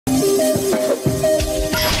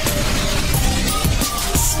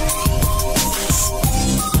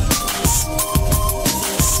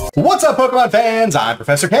What's up, Pokemon fans? I'm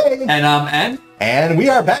Professor K. And I'm N. And we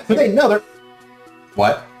are back with another...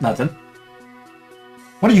 What? Nothing.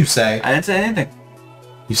 What did you say? I didn't say anything.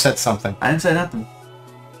 You said something. I didn't say nothing.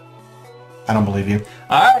 I don't believe you.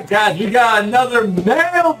 Alright guys, we got another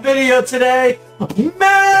mail video today.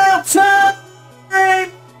 Mail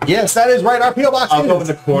time! Yes, that is right. Our P.O. Box I'll go in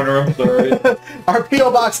the corner, I'm sorry. Our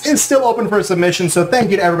P.O. Box is still open for submission, so thank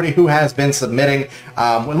you to everybody who has been submitting.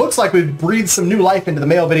 It looks like we've breathed some new life into the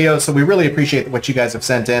mail videos, so we really appreciate what you guys have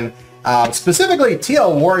sent in. Specifically,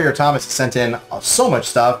 TL Warrior Thomas has sent in so much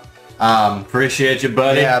stuff. Appreciate you,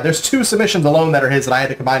 buddy. Yeah, there's 2 submissions alone that are his that I had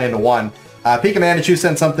to combine into one. Pika Manichu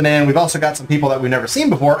sent something in. We've also got some people that we've never seen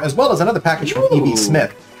before, as well as another package from E.B.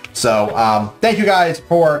 Smith. So, thank you guys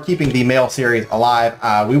for keeping the mail series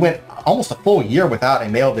alive. We went almost a full year without a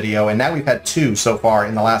mail video, and now we've had 2 so far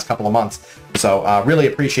in the last couple of months. So, really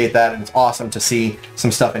appreciate that, and it's awesome to see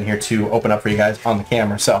some stuff in here to open up for you guys on the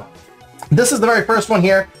camera. So, this is the very first one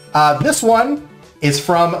here. This one is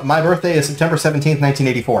from my birthday is September 17th,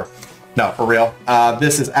 1984. No, for real.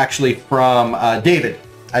 This is actually from David.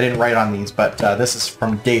 I didn't write on these, but this is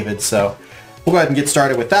from David. So, we'll go ahead and get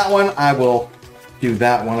started with that one. I will do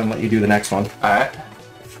that one and let you do the next one. Alright.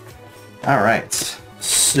 Alright.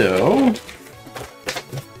 So,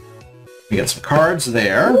 we got some cards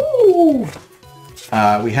there.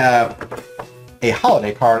 We have a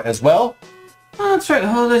holiday card as well. Oh, that's right, the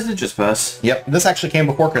holidays did just pass. Yep, this actually came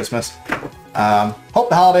before Christmas. Hope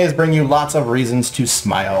the holidays bring you lots of reasons to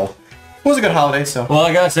smile. It was a good holiday, so... Well,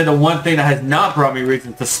 I gotta say, the one thing that has not brought me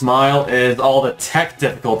reason to smile is all the tech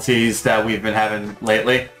difficulties that we've been having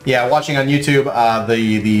lately. Yeah, watching on YouTube,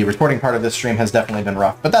 the recording part of this stream has definitely been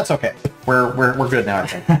rough, but that's okay. We're good now, I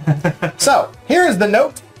think. So, here is the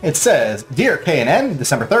note. It says, Dear K&N,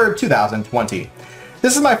 December 3rd, 2020.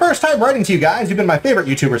 This is my first time writing to you guys. You've been my favorite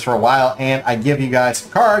YouTubers for a while, and I give you guys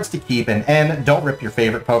some cards to keep, and don't rip your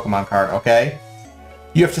favorite Pokemon card, okay?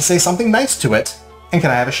 You have to say something nice to it, and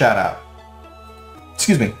can I have a shout out?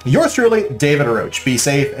 Excuse me. Yours truly, David Roach. Be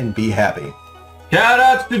safe and be happy. Shout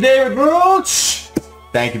out to David Roach!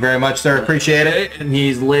 Thank you very much, sir. Appreciate it. And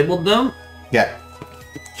he's labeled them. Yeah.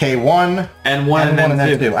 K1 and 1 and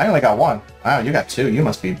then 2. I only got 1. Wow, you got 2. You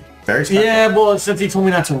must be very special. Yeah, well, since he told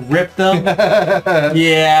me not to rip them.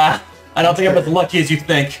 Yeah. I don't think I'm as lucky as you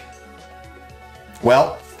think.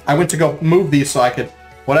 Well, I went to go move these so I could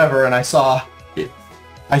whatever, and I see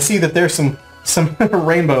that there's some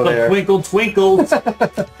rainbow there. Twinkle twinkles.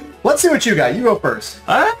 Let's see what you got. You go first.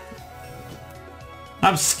 I'm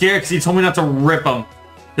scared because he told me not to rip them.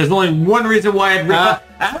 There's only one reason why I'd rip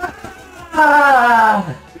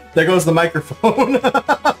them. There goes the microphone.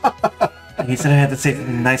 He said I had to say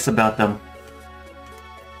something nice about them.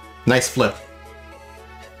 Nice flip.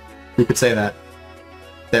 Who could say that?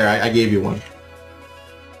 There, I gave you one.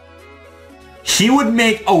 He would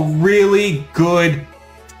make a really good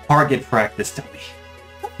target practice dummy.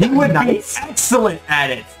 He would be excellent at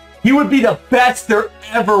it. He would be the best there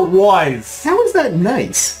ever was. How is that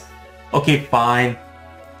nice? Okay, fine.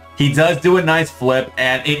 He does do a nice flip,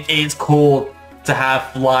 and it is cool to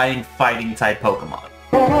have flying fighting type Pokemon.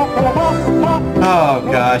 Oh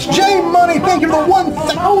gosh. J Money, thank you for the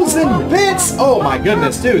 1,000 bits! Oh my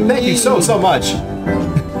goodness, dude. Thank you so much.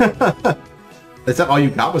 Is that all you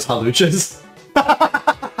got was Haluchas?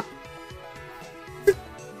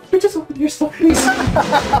 You're so pleased.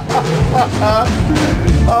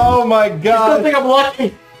 Oh my god. You still think I'm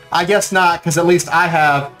lucky? I guess not, because at least I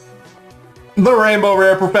have the Rainbow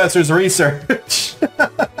Rare Professor's Research.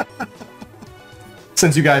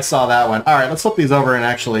 Since you guys saw that one. Alright, let's flip these over and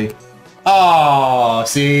actually... Oh,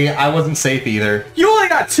 see, I wasn't safe either. You only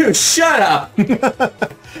got 2, shut up!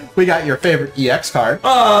 We got your favorite EX card.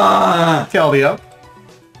 Keldeo.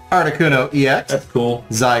 Articuno EX. That's cool.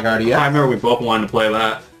 Zygarde EX. I remember we both wanted to play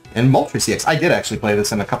that. And Moltres EX. I did actually play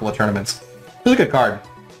this in a couple of tournaments. It was a good card.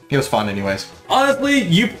 It was fun anyways.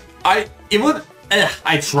 Honestly, I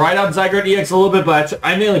tried out Zygarde EX a little bit, but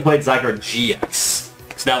I mainly played Zygarde GX.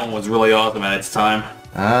 Because that one was really awesome at its time.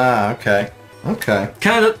 Ah, okay. Okay.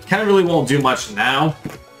 Kind of really won't do much now,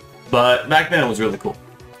 but back then it was really cool.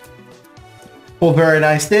 Well, very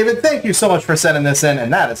nice, David. Thank you so much for sending this in,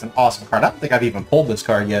 and that is an awesome card. I don't think I've even pulled this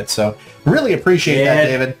card yet, so really appreciate that,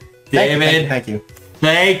 David. Thank you.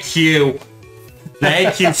 Thank you.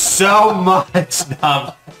 Thank you so much. No,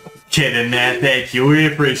 I'm kidding, man. Thank you.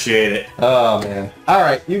 We appreciate it. Oh, man. All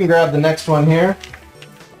right, you can grab the next one here.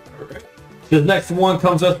 The next one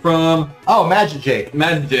comes up from... Oh, Magic Jake.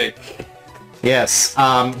 Magic Jake. Yes.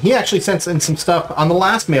 He actually sent in some stuff on the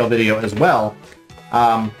last mail video as well.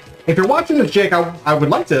 If you're watching this, Jake, I would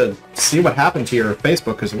like to see what happened to your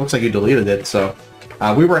Facebook, because it looks like you deleted it, so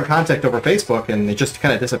We were in contact over Facebook, and it just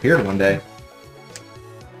kind of disappeared one day.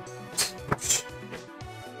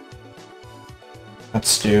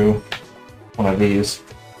 Let's do one of these.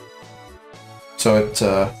 So it's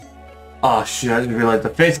Oh shoot! I just realized the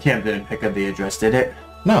face cam didn't pick up the address, did it?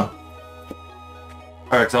 no,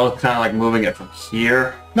 All right, so I was kind of like moving it from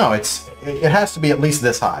here. no. It has to be at least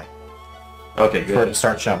this high Okay, for it to good.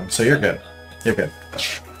 start showing. So you're good. You're good.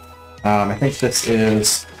 I think this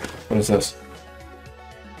is, what is this?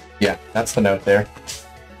 Yeah, that's the note there.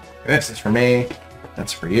 This is for me.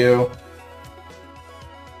 That's for you.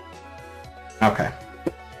 Okay.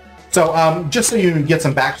 So just so you get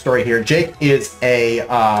some backstory here, Jake is a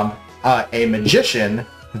magician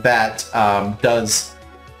that does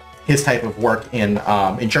his type of work in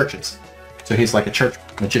churches. So he's like a church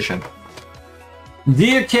magician.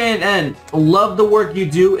 Dear K&N, love the work you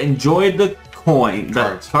do. Enjoy the coin.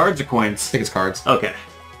 Cards. Cards or I coins? think it's cards. Okay.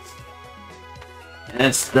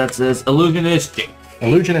 And that says Illusionist Jake.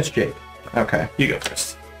 Illusionist Jake. Okay. You go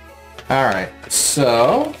first. All right.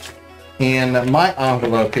 So in my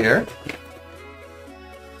envelope here.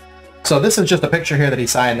 So this is just a picture here that he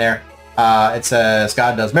signed there. It says,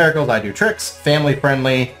 God does miracles, I do tricks,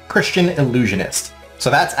 family-friendly, Christian illusionist.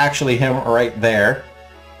 So that's actually him right there.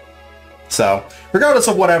 So regardless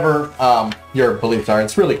of whatever your beliefs are,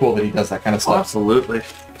 it's really cool that he does that kind of stuff. Absolutely.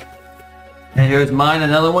 And here's mine,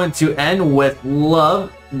 another one to end with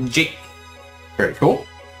love, Jake. Very cool.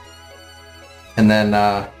 And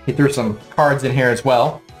then he threw some cards in here as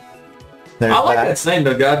well. There's I like that. that saying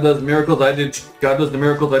though. God does miracles, I do. God does the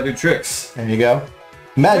miracles, I do tricks. There you go.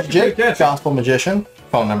 Magic, Great catch. Gospel Magician.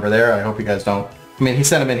 Phone number there. I hope you guys don't. I mean, he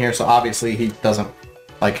sent him in here, so obviously he doesn't,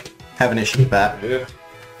 like, have an issue with that. Yeah.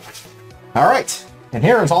 All right. And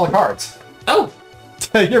here is all the cards. Oh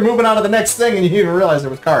You're moving on to the next thing, and you didn't even realize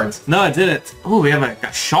there was cards. no, I didn't. Oh, we have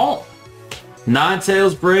a Shawl.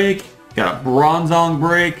 Ninetales break. Got a Bronzong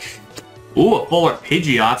break. Ooh, a full art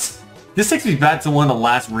Pidgeots. This takes me back to one of the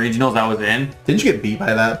last regionals I was in. Didn't you get beat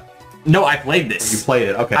by that? No, I played this. You played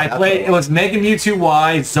it. Okay. I that's played, what it was Mega Mewtwo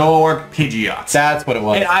Y, Zoroark, Pidgeots. That's what it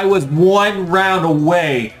was. And I was one round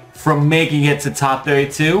away from making it to top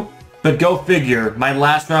 32. But go figure, my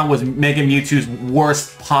last round was Mega Mewtwo's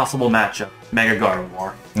worst possible matchup. Mega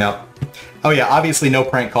Gardevoir. No. Oh, yeah. Obviously, no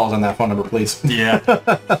prank calls on that phone number, please. Yeah.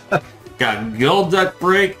 Got Golduck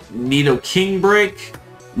break, Nidoking break,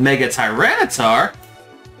 Mega Tyranitar.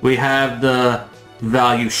 We have the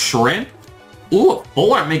Value Shrimp. Ooh, a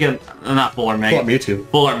full art Mega, not full art Mega. Full art Mewtwo.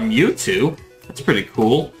 Full art Mewtwo. That's pretty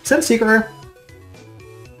cool. Is that a secret rare?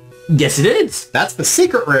 Yes, it is. That's the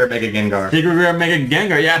secret rare Mega Gengar. Secret rare Mega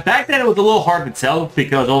Gengar. Yeah, back then it was a little hard to tell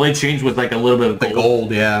because all they changed was like a little bit of The gold.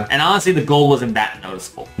 gold, yeah. And honestly, the gold wasn't that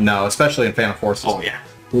noticeable. No, especially in Phantom Forces. Oh yeah.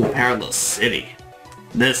 Ooh, Parallel City.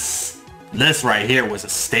 This right here was a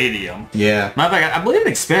stadium. Yeah. Matter of fact, I believe it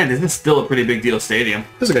expanded. This is still a pretty big deal stadium.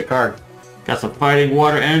 This is a good card. Got some Fighting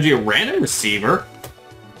Water Energy, a random receiver.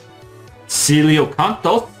 Celio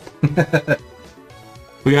Cantos.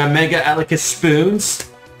 We got Mega Alicus Spoons.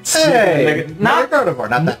 Hey! Mega, Not Gardevoir,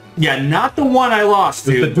 not that. yeah, not the one I lost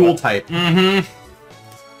to. The dual type. Mm-hmm.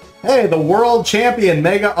 Hey, the world champion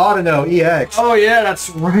Mega Audino EX. Oh yeah, that's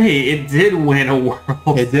right. It did win a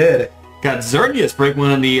world. It did. Got Xerneas break,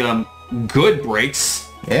 one of the good breaks.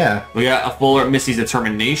 Yeah. We got a full art Missy's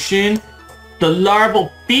Determination. The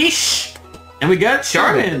Larval Fish. And we got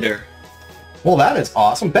Charmander. Well, that is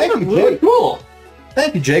awesome. Thank you, Really Jake. cool.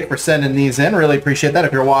 Thank you, Jake, for sending these in. Really appreciate that.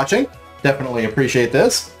 If you're watching, definitely appreciate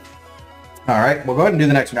this. All right, we'll go ahead and do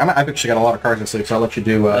the next one. I've actually got a lot of cards this week, so I'll let you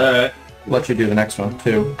do the next one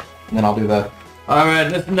too, and then I'll do the All right,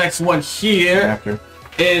 this next one here after.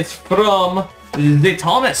 is from the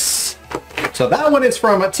Thomas. So that one is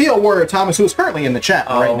from TL Warrior Thomas, who is currently in the chat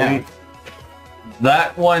right now.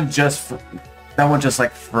 That one just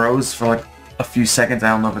like froze for like a few seconds. I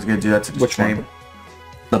don't know if it's gonna do that to the Which stream. one?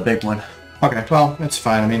 The big one. Okay, well, it's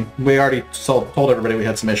fine. I mean, we already told everybody we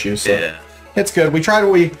had some issues, so Yeah. it's good. We tried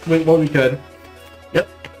what we could. Yep.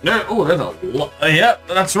 There, oh, there's a lot. Yep,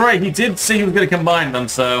 that's right. He did say he was gonna combine them,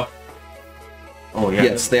 so. Oh yeah.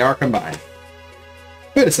 Yes, they are combined.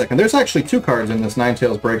 Wait a second. There's actually two cards in this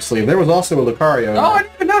Ninetales break sleeve. There was also a Lucario. Oh, I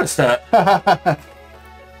didn't even notice that.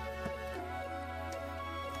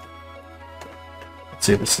 Let's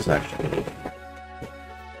see if this is actually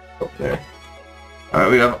up there. All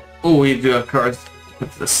right, we have. Oh, we do have cards.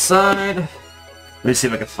 Put to the side. Let me see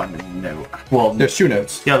if I can find a note. Well, There's two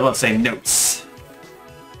notes. yeah, I was about to say notes.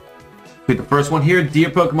 With the first one here, Dear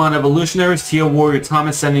Pokemon Evolutionaries, TL Warrior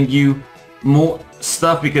Thomas sending you more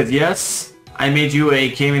stuff because yes, I made you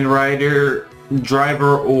a Kamen Rider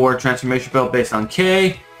driver or transformation belt based on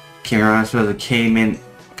K. Can't remember the Cayman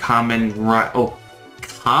Common Rider?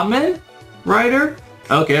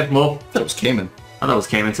 Okay, well. That was Cayman. I thought it was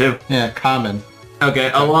Cayman too. Yeah, Common.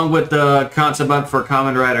 Okay, along with the concept belt for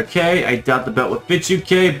Common Rider K. I doubt the belt will fit you,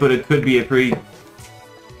 K, but it could be a pretty...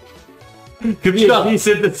 Could be a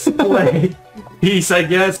decent display piece, I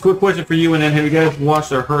guess. Quick question for you, and then have you guys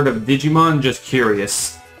watched or heard of Digimon? Just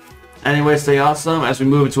curious. Anyway, stay awesome as we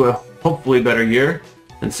move into a hopefully better year.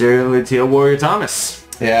 Sincerely, Teal Warrior Thomas.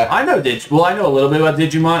 Yeah. I know I know a little bit about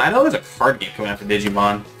Digimon. I know there's a card game coming out for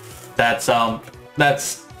Digimon. That's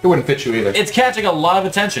It wouldn't fit you either. it's catching a lot of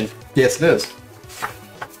attention. Yes, it is.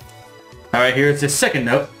 Alright, here's the second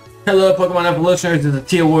note. Hello, Pokemon Evolutionaries. This is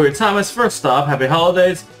Teal Warrior Thomas. First off, happy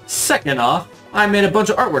holidays. Second off, I made a bunch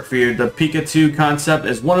of artwork for you. The Pikachu concept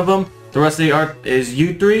is one of them. The rest of the art is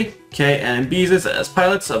you three, K and Beezus as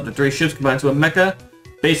pilots of the 3 ships combined to a mecha,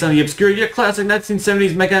 based on the obscure yet classic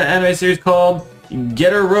 1970s mecha anime series called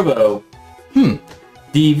Getter Robo.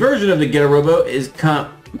 The version of the Getter Robo is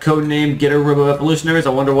codenamed Getter Robo Evolutionaries. I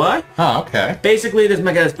wonder why. Oh, okay. Basically, this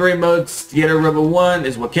mecha has 3 modes. Getter Robo 1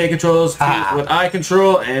 is what K controls, 2 is what I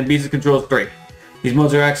control, and Beezus controls 3. These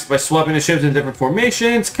modes are accessed by swapping the ships in different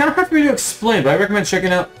formations. Kind of hard for me to explain, but I recommend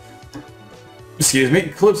checking out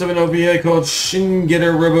clips of an OVA called Shin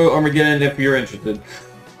Getter Robo Armageddon if you're interested.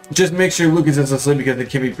 Just make sure Luke is asleep because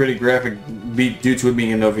it can be pretty graphic due to it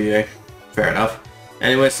being an OVA. Fair enough.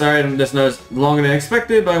 Anyway, sorry this note is longer than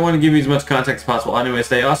expected, but I want to give you as much context as possible. Anyway,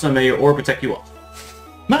 stay awesome. May your orb protect you all.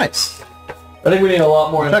 Nice. I think we need a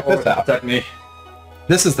lot more Check this out. protect me.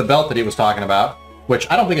 This is the belt that he was talking about, which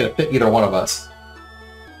I don't think it'd fit either one of us.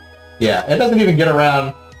 Yeah, it doesn't even get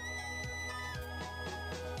around.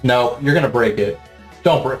 No, you're gonna break it.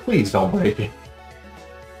 Please don't break it.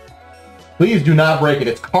 Please do not break it.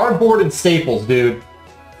 It's cardboard and staples, dude.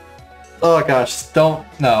 Oh gosh, don't.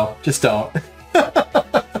 No, just don't.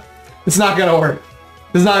 It's not gonna work.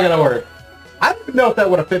 It's not gonna work. I don't know if that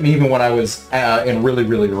would have fit me even when I was in really,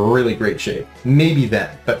 really, really great shape. Maybe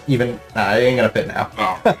then, but even it ain't gonna fit now.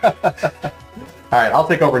 Oh. All right, I'll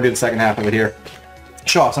take over and do the second half of it here.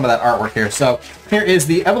 Show off some of that artwork here. So here is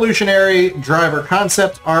the Evolutionary Driver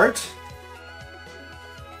concept art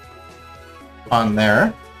on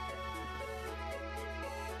there.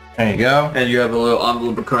 There you go. And you have a little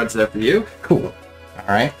envelope of cards there for you. Cool. All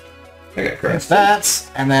right. I got cards.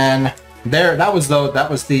 That, and then there. That was the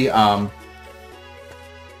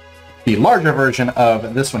larger version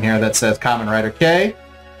of this one here that says Common Rider K.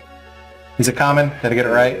 Is it common? Did I get it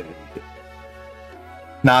right?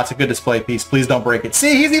 Nah, it's a good display piece. Please don't break it.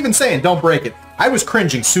 See, he's even saying don't break it. I was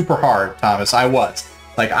cringing super hard, Thomas. I was.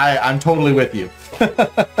 Like, I'm totally with you.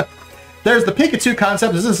 There's the Pikachu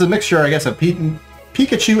concept. This is a mixture, I guess, of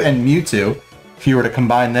Pikachu and Mewtwo, if you were to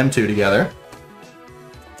combine them two together.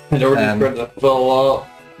 This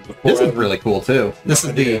is really cool, too. This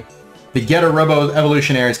is the Getter Robo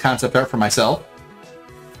Evolutionaries concept art for myself.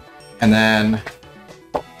 And then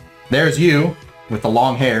there's you with the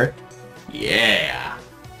long hair. Yeah.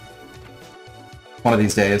 One of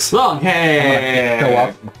these days. Long hair. Go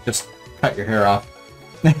up, and just cut your hair off.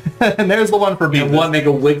 And there's the one for Beavis. And what, make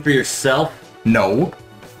a wig for yourself? No.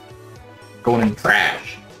 Going in the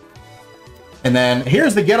trash. And then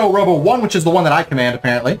here's the Ghetto Robo 1, which is the one that I command,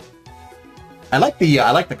 apparently. I like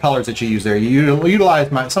the colors that you use there. You utilize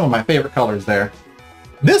some of my favorite colors there.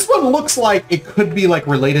 This one looks like it could be like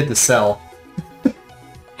related to Cell.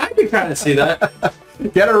 I can kind of see that.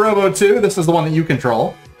 Ghetto Robo 2, this is the one that you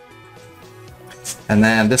control. And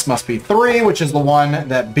then this must be 3, which is the one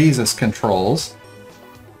that Beezus controls.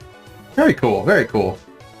 Very cool, very cool.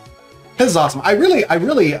 This is awesome. I really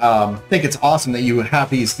think it's awesome that you have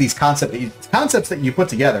these concepts that you put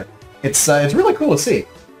together. It's really cool to see.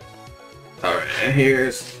 All right,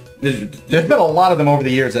 there's been a lot of them over the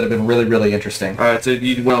years that have been really, really interesting. All right, so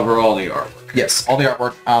you went over all the artwork. Yes, all the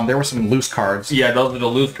artwork. There were some loose cards. Yeah, those are the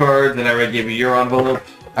loose cards, and I already gave you your envelope.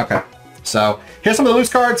 Okay, so here's some of the loose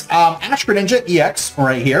cards. Ash Greninja EX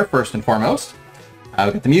right here, first and foremost. We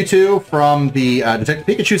got the Mewtwo from the Detective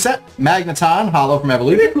Pikachu set. Magneton, Hollow from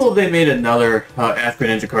Evolution. It'd be cool if they made another Ash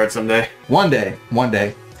Greninja card someday. One day.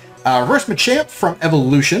 Reverse Machamp from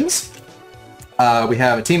Evolutions. We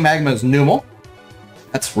have a Team Magma's Numel.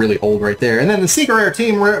 That's really old right there. And then the Secret Rare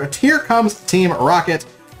Team, here comes Team Rocket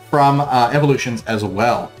from Evolutions as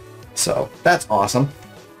well. So, that's awesome.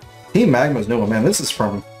 Team Magma's Numel, man, this is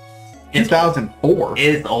from 2004.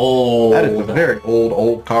 It's old. That is a very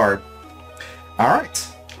old card. All right.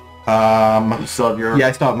 You still have your... Yeah,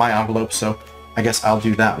 I still have my envelope, so I guess I'll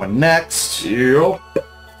do that one next. Yep.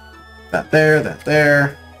 That there, and that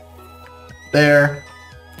there.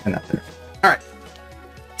 All right.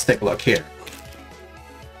 Let's take a look here.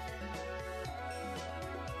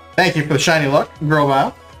 Thank you for the shiny luck,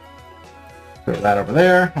 Grovile. Throw that over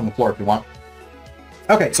there on the floor if you want.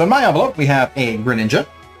 Okay, so in my envelope, we have a Greninja.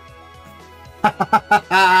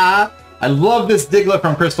 I love this Diglett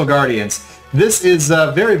from Crystal Guardians. This is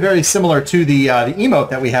very, very similar to the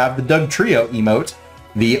emote that we have, the Doug Trio emote.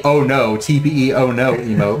 The oh no, TPE oh no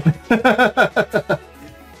emote.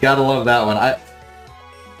 Gotta love that one.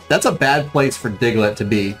 That's a bad place for Diglett to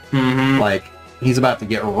be. Like, he's about to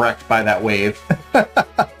get wrecked by that wave.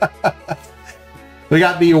 We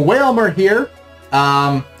got the Whalmer here.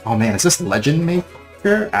 Oh man, is this Legend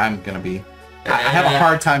Maker? I'm gonna be... I have a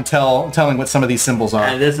hard time telling what some of these symbols are.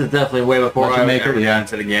 And this is definitely way before Legend I Maker, ever yeah. got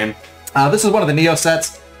into the game. This is one of the Neo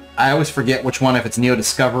sets. I always forget which one, if it's Neo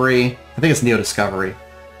Discovery. I think it's Neo Discovery.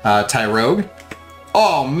 Tyrogue.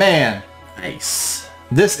 Oh man. Nice.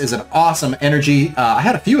 This is an awesome energy. I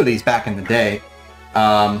had a few of these back in the day.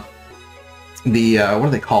 What do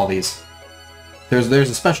they call these? There's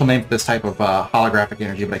a special name for this type of holographic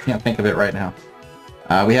energy, but I can't think of it right now.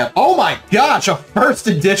 We have, oh my gosh, a first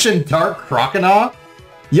edition Dark Croconaw.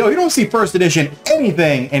 Yo, you don't see first edition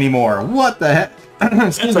anything anymore. What the heck?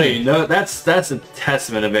 Excuse me. You know, that's a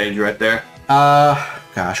testament of age right there.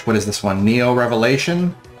 Gosh, what is this one? Neo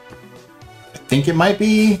Revelation? I think it might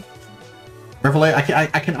be Revelation.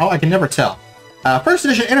 I can never tell. First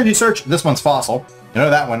edition Energy Search. This one's Fossil. You know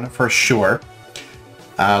that one for sure.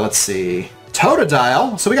 Let's see.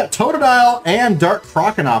 Totodile. So we got Totodile and Dark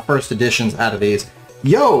Croconaw first editions out of these.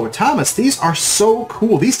 Yo, Thomas, these are so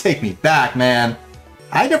cool. These take me back, man.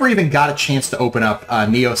 I never even got a chance to open up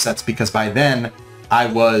Neo sets because by then I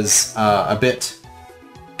was a bit...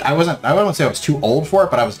 I wouldn't say I was too old for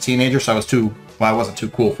it, but I was a teenager, so I was too... Well, I wasn't too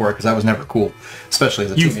cool for it because I was never cool, especially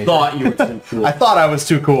as a teenager. You thought you were too cool. I thought I was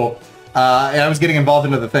too cool. And I was getting involved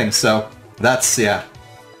into the things, so that's, yeah.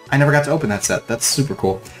 I never got to open that set. That's super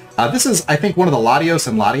cool. This is, I think, one of the Latios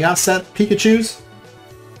and Latias set Pikachus.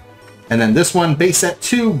 And then this one, base set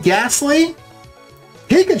 2, Ghastly.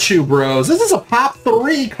 Pikachu Bros. This is a Pop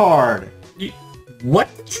 3 card.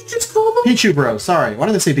 What did you just call them? Pichu Bros. Sorry. Why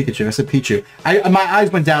did I say Pikachu? I said Pichu. My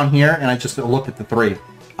eyes went down here, and I just looked at the 3.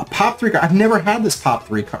 A Pop 3 card. I've never had this Pop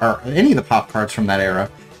 3 card, or any of the Pop cards from that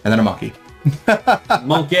era. And then a Monkey.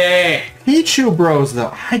 Monkey! Pichu Bros,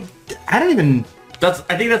 though. I don't even... I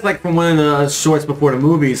think that's like from one of the shorts before the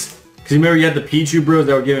movies. Because you remember you had the Pichu Bros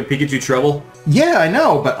that were giving Pikachu trouble? Yeah, I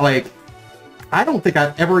know, but like, I don't think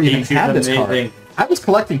I've ever even had this card. I was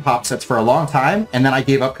collecting Pop sets for a long time, and then I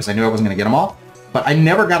gave up because I knew I wasn't going to get them all. But I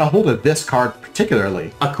never got a hold of this card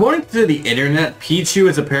particularly. According to the internet, Pichu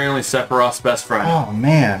is apparently Sephiroth's best friend. Oh,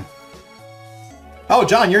 man. Oh,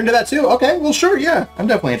 John, you're into that too? Okay, well, sure, yeah. I'm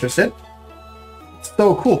definitely interested.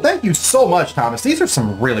 So cool. Thank you so much, Thomas. These are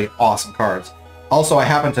some really awesome cards. Also, I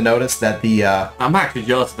happen to notice that the... I'm actually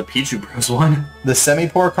jealous of the Pichu Bros one. The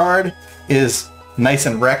Semi-Poor card is nice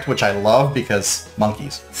and wrecked, which I love because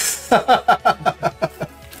monkeys.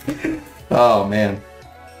 Oh, man.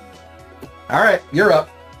 All right, you're up.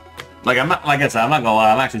 Like I said, I'm not gonna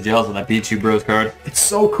lie. I'm actually jealous of that Pichu Bros card. It's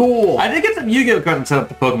so cool. I did get some Yu-Gi-Oh cards and set up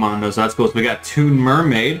the Pokemon though, so that's cool. So we got Toon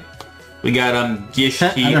Mermaid. We got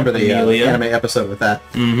Gishki. I remember the anime episode with that.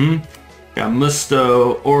 Mm-hmm. Got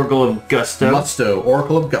Musto, Oracle of Gusto. Musto,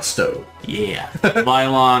 Oracle of Gusto. Yeah.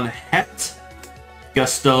 Vylon Het.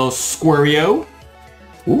 Gusto Squario.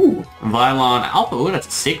 Ooh. Vylon Alpha. Ooh, that's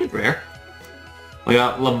a sacred rare. We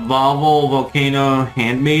got Lavalval Volcano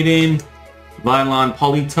Handmaiden. Vylon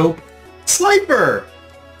Polytope. Slifer!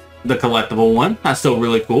 The collectible one. That's still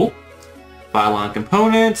really cool. Vylon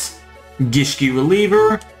Components. Gishki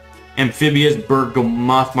Reliever. Amphibious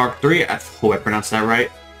Bergamoth Mark III. I hope I pronounced that right.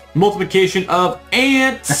 Multiplication of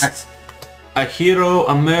Ants. A Hero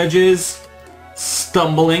Emerges.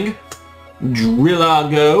 Stumbling.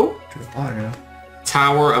 Drillago.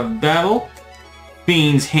 Tower of Battle.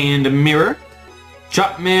 Fiend's Hand Mirror.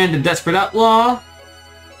 Chopman the Desperate Outlaw.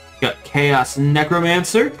 Got Chaos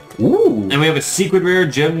Necromancer. Ooh. And we have a secret rare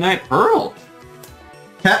Gem Knight Pearl.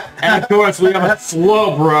 And of course we have a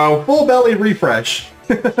slow bro. Full belly refresh.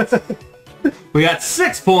 We got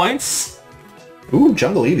 6 points. Ooh,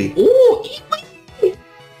 Jungle Eevee. Ooh, Eevee.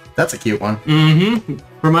 That's a cute one. Mm-hmm.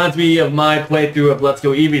 Reminds me of my playthrough of Let's Go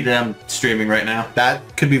Eevee that I'm streaming right now. That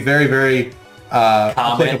could be very, very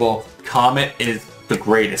applicable. Comet is the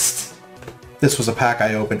greatest. This was a pack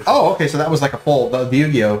I opened. Oh, okay, so that was like a full, the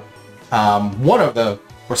Yu-Gi-Oh!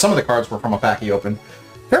 Or some of the cards were from a pack he opened.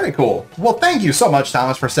 Very cool. Well, thank you so much,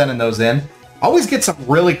 Thomas, for sending those in. Always get some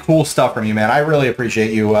really cool stuff from you, man. I really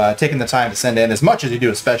appreciate you taking the time to send in as much as you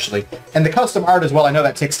do, especially. And the custom art as well, I know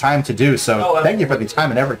that takes time to do, so thank you for the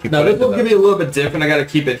time and effort you put into this will give me a little bit different. I got to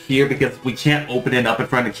keep it here because we can't open it up in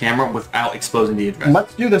front of the camera without exposing the address.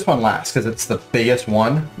 Let's do this one last because it's the biggest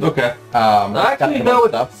one. Okay. Actually, no,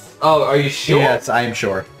 it's... Oh, are you sure? Yes, I am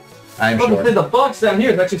sure. I am sure. The box down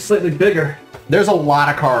here is actually slightly bigger. There's a lot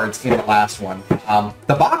of cards in the last one.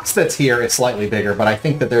 The box that's here is slightly bigger, but I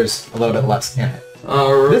think that there's a little bit less in it.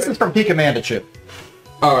 This is from Pika Mandachu.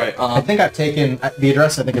 All right. I think I've taken the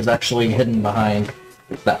address. I think is actually hidden behind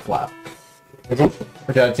that flap. Or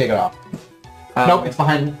did I take it off? Nope, it's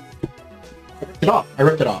behind. I ripped it off. I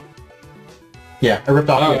ripped it off. Yeah, I ripped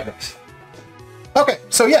off the address. Okay,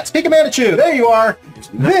 so yes, Pika Mandachu. There you are.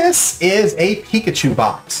 This is a Pikachu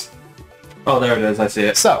box. Oh, there it is. I see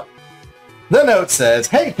it. So, the note says,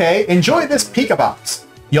 "Hey Kay, enjoy this Pika box.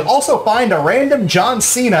 You'll also find a random John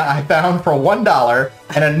Cena I found for $1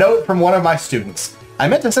 and a note from one of my students. I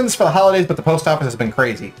meant to send this for the holidays, but the post office has been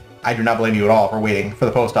crazy. I do not blame you at all for waiting for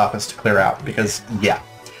the post office to clear out, because, yeah.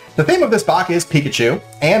 The theme of this box is Pikachu,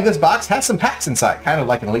 and this box has some packs inside, kind of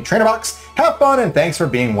like an Elite Trainer box. Have fun, and thanks for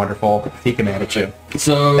being wonderful, Pika Mandachu."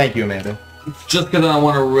 So, thank you, Amanda. Just because I don't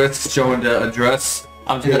want to risk showing the address,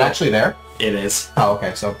 Is it actually there? It is. Oh,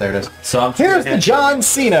 okay, so there it is. So here's the John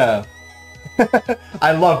Cena.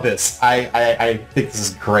 I love this. I think this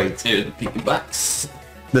is great. Here's the Pika box.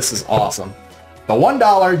 This is awesome. The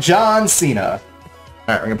 $1 John Cena. All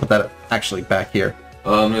right, we're gonna put that actually back here.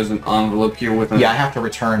 There's an envelope here with. Yeah, I have to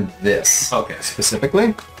return this. Okay.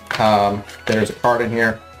 Specifically, there's a card in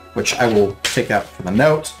here, which I will take out for the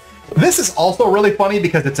note. This is also really funny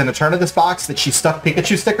because it's an Eternatus box that she stuck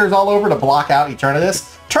Pikachu stickers all over to block out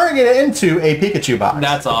Eternatus, turning it into a Pikachu box.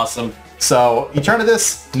 That's awesome. So,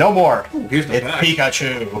 Eternatus, no more. Ooh, here's the it's pack.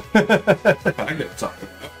 Pikachu. I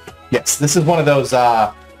Yes, this is one of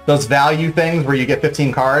those value things where you get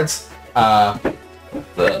 15 cards.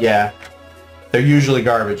 Yeah, they're usually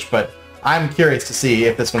garbage, but I'm curious to see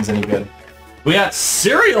if this one's any good. We got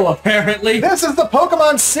cereal, apparently. This is the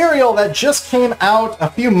Pokemon cereal that just came out a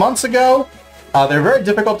few months ago. They're very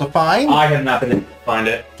difficult to find. I have not been able to find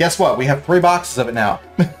it. Guess what? We have 3 boxes of it now.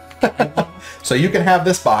 So you can have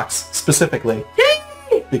this box specifically.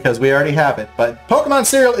 Yay! Because we already have it. But Pokemon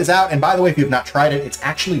cereal is out, and by the way, if you've not tried it, it's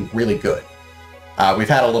actually really good. We've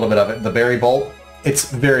had a little bit of it. The Berry Bolt.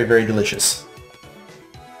 It's very, very delicious.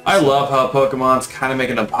 I love how Pokemon's kind of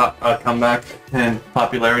making a comeback in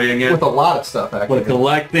popularity again. With a lot of stuff, actually. With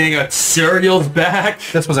collecting, cereal's back.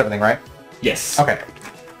 This was everything, right? Yes. Okay.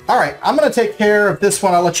 All right, I'm going to take care of this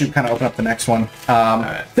one. I'll let you kind of open up the next one.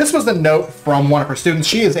 Right. This was the note from one of her students.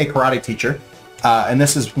 She is a karate teacher, and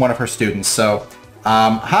this is one of her students. So,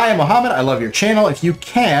 hi, Mohammed. I love your channel. If you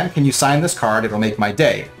can you sign this card? It'll make my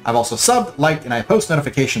day. I've also subbed, liked, and I post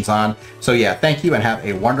notifications on. So yeah, thank you, and have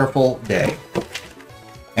a wonderful day.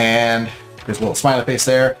 And there's a little smiley face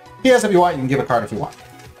there. Yes, if you want, you can give a card if you want.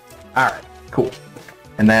 All right, cool.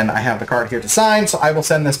 And then I have the card here to sign, so I will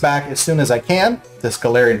send this back as soon as I can. This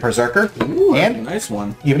Galarian Berserker. Ooh, and a nice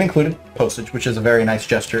one. Even included postage, which is a very nice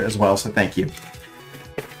gesture as well, so thank you.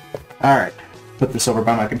 All right, put this over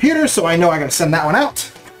by my computer so I know I gotta send that one out.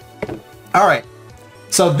 All right,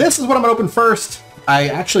 so this is what I'm gonna open first. I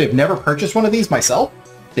actually have never purchased one of these myself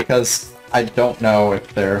because I don't know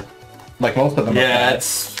if they're, like most of them. Yeah,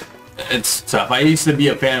 it's tough. I used to be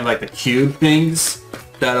a fan of like the cube things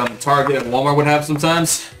that Target and Walmart would have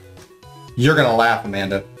sometimes. You're gonna laugh,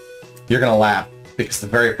 Amanda. You're gonna laugh because the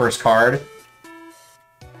very first card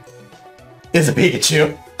is a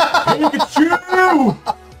Pikachu.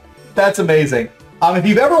 Pikachu! That's amazing. If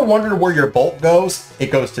you've ever wondered where your Bolt goes,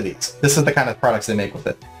 it goes to these. This is the kind of products they make with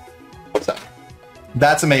it. So,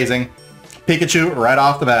 that's amazing. Pikachu right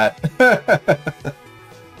off the bat.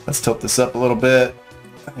 Let's tilt this up a little bit.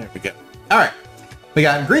 There we go. All right. We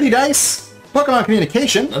got Greedy Dice, Pokemon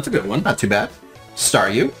Communication. That's a good one. Not too bad.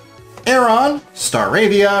 Staryu, Aeron,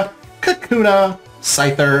 Staravia, Kakuna,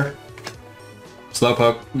 Scyther,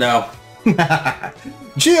 Slowpoke. No.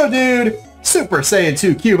 Geodude, Super Saiyan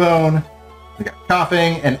 2 Cubone. We got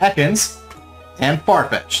Coughing and Ekans, and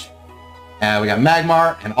Farfetch'd. And we got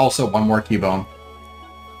Magmar, and also one more Cubone.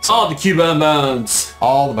 All the Cubone bones.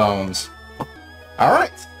 All the bones. All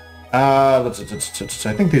right. I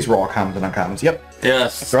think these were all commons and uncommons. Yep.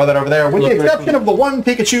 Yes. Throw that over there, with the exception of the one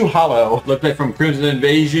Pikachu Hollow. Looked like from Crimson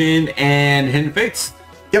Invasion and Hidden Fates.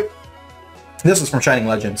 Yep. This is from Shining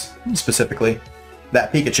Legends, specifically.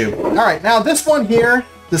 That Pikachu. All right, now this one here,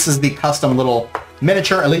 this is the custom little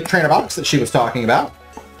miniature Elite Trainer box that she was talking about.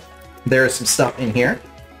 There's some stuff in here.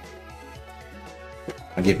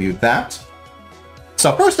 I'll give you that.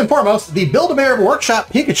 So first and foremost, the Build-A-Bear Workshop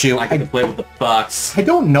Pikachu. I get to play with the box. I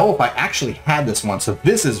don't know if I actually had this one, so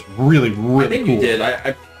this is really, really I think cool. you did.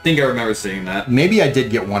 I think I remember seeing that. Maybe I did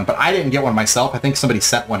get one, but I didn't get one myself. I think somebody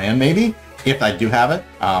sent one in, maybe, if I do have it.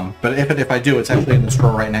 But if I do, it's actually in the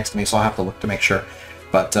drawer right next to me, so I'll have to look to make sure.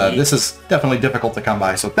 But this is definitely difficult to come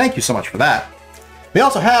by, so thank you so much for that. We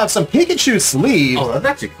also have some Pikachu sleeves. Oh, that's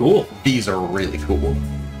actually cool. These are really cool.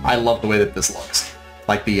 I love the way that this looks.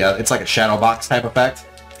 Like the, it's like a shadow box type effect.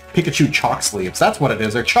 Pikachu chalk sleeves. That's what it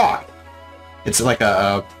is. They're chalk. It's like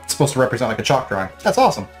it's supposed to represent like a chalk drawing. That's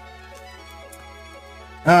awesome.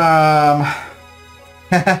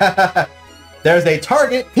 There's a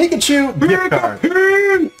Target Pikachu gift card.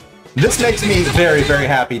 This makes me very, very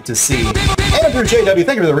happy to see. Andrew JW,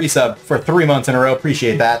 thank you for the resub for 3 months in a row.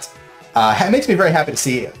 Appreciate that. It makes me very happy to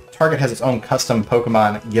see Target has its own custom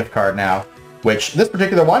Pokemon gift card now, which this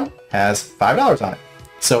particular one has $5 on it.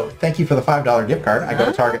 So thank you for the $5 gift card. I go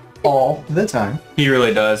to Target all the time. He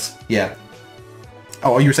really does. Yeah.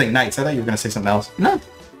 Oh, you were saying nights. I thought you were going to say something else. No.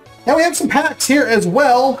 Now we have some packs here as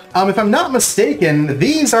well. If I'm not mistaken,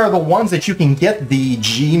 these are the ones that you can get the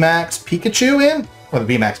G-Max Pikachu in. Or the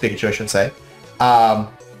V-Max Pikachu, I should say.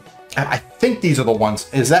 I think these are the ones.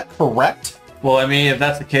 Is that correct? Well, I mean, if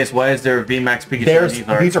that's the case, why is there a VMAX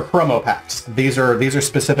Pikachu? These are promo packs. These are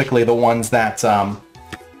specifically the ones that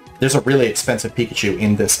there's a really expensive Pikachu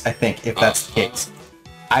in this, I think, if that's the case.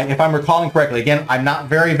 If I'm recalling correctly, again, I'm not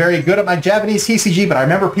very, very good at my Japanese TCG, but I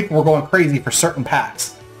remember people were going crazy for certain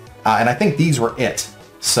packs. And I think these were it.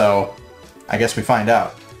 So I guess we find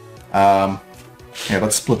out. Here,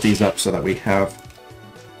 let's split these up so that we have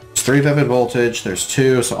 3 Vivid Voltage. There's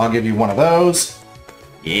 2, so I'll give you one of those.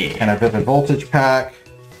 Yeah. And a Vivid Voltage pack.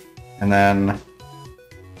 And then...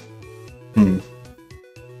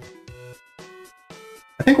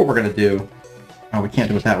 I think what we're going to do... Oh, we can't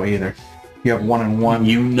do it that way either. You have 1 and 1.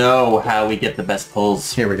 You know how we get the best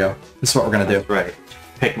pulls. Here we go. This is what we're going to do. That's right.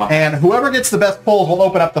 Pick my... And whoever gets the best pulls will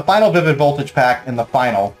open up the final Vivid Voltage pack in the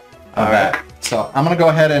final of that. Right. So I'm going to go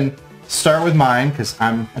ahead and start with mine, because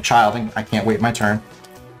I'm a child and I can't wait my turn.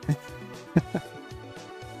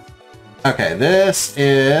 Okay, this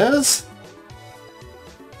is...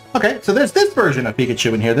 Okay, so there's this version of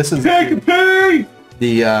Pikachu in here. This is the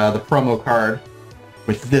promo card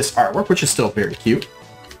with this artwork, which is still very cute.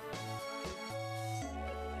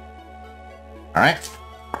 Alright.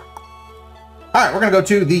 Alright, we're going to go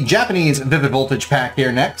to the Japanese Vivid Voltage pack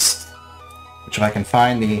here next. Which if I can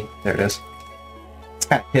find the... There it is. It's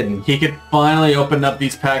kind of hidden. He could finally open up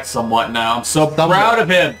these packs somewhat now. I'm so proud of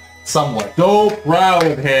him. Somewhat. So proud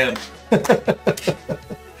of him.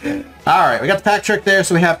 Alright, we got the pack trick there.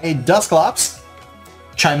 So we have a Dusclops,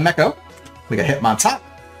 Chimecho, we got Hitmontop,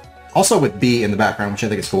 also with B in the background, which I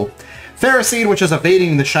think is cool. Ferroseed, which is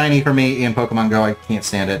evading the shiny for me in Pokemon Go. I can't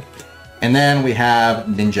stand it. And then we have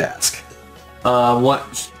Ninjask. What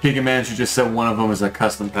Giga Manager just said one of them is a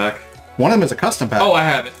custom pack. One of them is a custom pack. Oh, I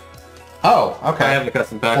have it. Oh, okay. I have the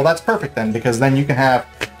custom pack. Well, that's perfect then, because then you can have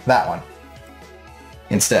that one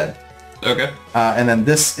instead. Okay. And then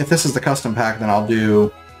this, if this is the custom pack, then I'll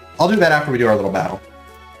do that after we do our little battle.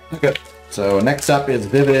 Okay. So next up is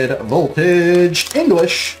Vivid Voltage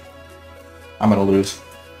English. I'm gonna lose.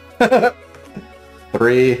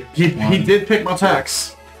 3. He did pick my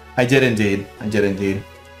tax. I did indeed. I did indeed.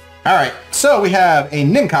 All right. So we have a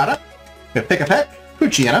Nincada, a Pikapek,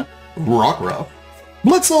 Poochyena, Rockruff,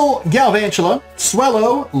 Blitzel, Galvantula,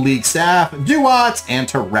 Swellow, League Staff, Duat, and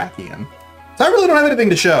Terrakion. So I really don't have anything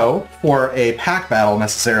to show for a pack battle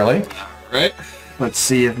necessarily. Right. Let's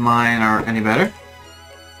see if mine are any better.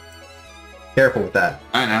 Careful with that.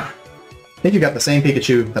 I know. I think you got the same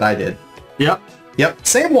Pikachu that I did. Yep. Yep,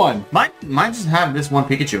 same one. Mine just have this one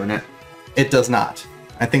Pikachu in it. It does not.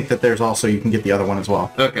 I think that there's also, you can get the other one as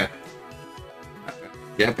well. Okay.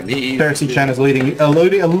 Japanese. Pharisee China's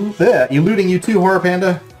eluding you too, Horror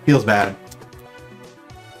Panda. Feels bad.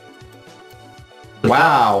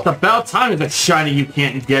 Wow. It's about time it's a shiny you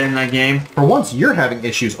can't get in that game. For once, you're having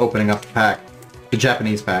issues opening up the pack. The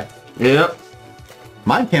Japanese pack. Yep.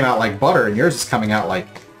 Mine came out like butter, and yours is coming out like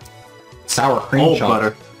sour cream chunk.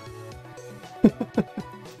 Butter.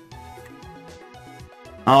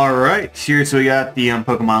 Alright, here so we got the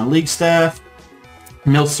Pokemon League Staff,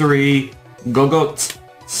 Milcery, Gogoat,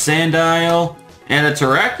 Sandile, and a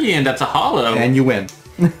Terrakion that's a holo. And you win.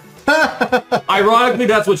 Ironically,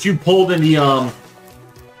 that's what you pulled in the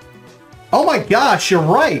Oh my gosh, you're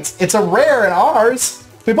right. It's a rare in ours.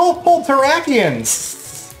 We both pulled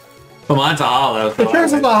Terrakions. But mine's a holo. But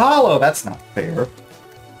yours is a holo. That's not fair.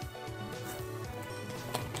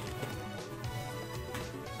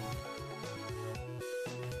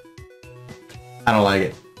 I don't like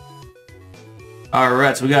it.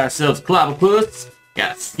 Alright, so we got ourselves Clobberpuss,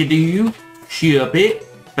 got Skidoo, Shuppet,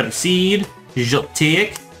 Proceed,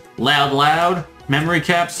 Joltik, Loud, Memory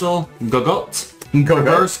Capsule, Gogot,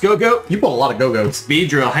 Reverse Go-Goat. You pull a lot of Go-Goats.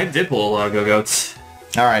 Beedrill, I did pull a lot of Go-Goats.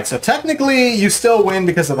 Alright, so technically you still win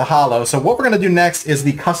because of the holo. So what we're going to do next is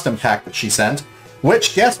the custom pack that she sent.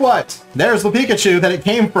 Which, guess what? There's the Pikachu that it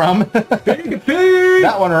came from.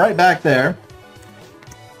 That one right back there.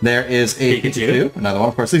 There is a Pikachu. Another one.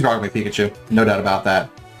 Of course, these are all going to be Pikachu. No doubt about that.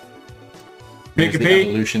 There's the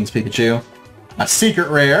Evolutions Pikachu. A Secret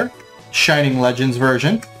Rare. Shining Legends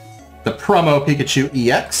version. The promo Pikachu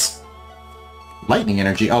EX. Lightning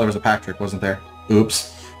Energy. Oh, there was a pack trick, wasn't there?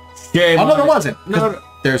 Oops. Yeah, oh, no, there wasn't. No.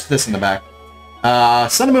 There's this in the back.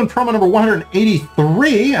 Sun and Moon promo number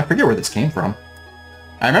 183. I forget where this came from.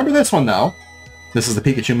 I remember this one, though. This is the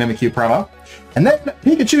Pikachu Mimikyu promo. And then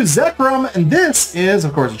Pikachu Zekrom, and this is,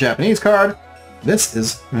 of course, a Japanese card. This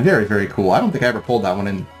is very, very cool. I don't think I ever pulled that one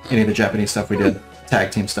in any of the Japanese stuff we did.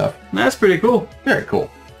 Tag team stuff. That's pretty cool. Very cool.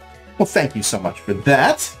 Well, thank you so much for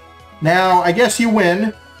that. Now, I guess you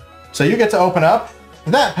win. So you get to open up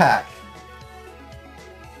that pack.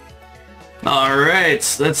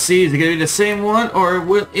 Alright, let's see. Is it going to be the same one, or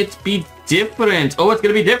will it be different? Oh, it's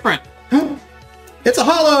going to be different. It's a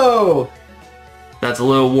holo! That's a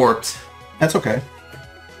little warped. That's okay.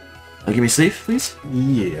 Give me sleeve, please.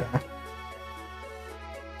 Yeah.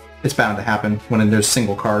 It's bound to happen when there's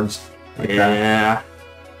single cards like that.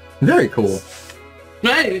 Very cool.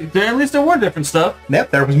 Hey, at least there were different stuff. Yep,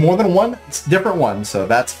 there was more than one different one, so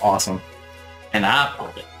that's awesome. And I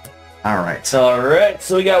pulled it. Alright. Alright,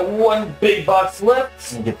 so we got one big box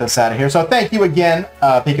left. Let me get this out of here. So thank you again,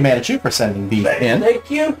 Pikachu, for sending these in. Thank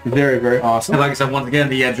you. Very, very awesome. And like I said, once again,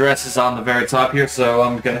 the address is on the very top here, so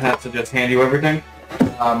I'm going to have to just hand you everything.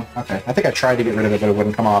 Okay. I think I tried to get rid of it, but it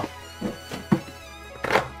wouldn't come off.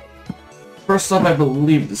 First off, I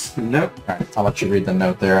believe this note. Alright, I'll let you read the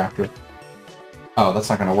note there after. Oh, that's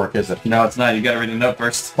not going to work, is it? No, it's not. You got to read the note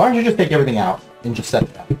first. Why don't you just take everything out and just set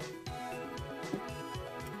it down?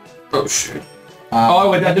 Oh, shoot.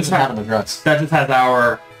 Oh, wait, that just has an address. That just has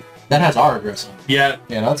our... That has our address on it. Yeah.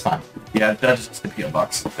 Yeah, no, that's fine. Yeah, that's just the PO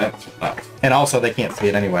box. That's that. And also, they can't see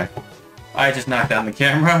it anyway. I just knocked down the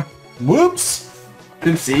camera. Whoops!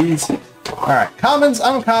 Oopsies. Alright, commons,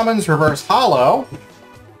 uncommons, reverse holo.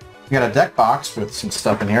 We got a deck box with some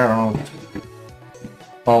stuff in here. I don't know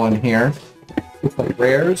what's all in here. Looks like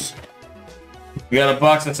rares. We got a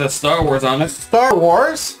box that says Star Wars on it. Star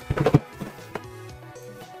Wars.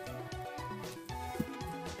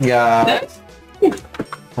 Yeah.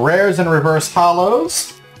 Rares and reverse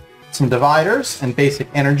holos. Some dividers and basic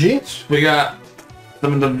energy. We got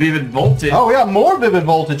some of the Vivid Voltage. Oh, we got more Vivid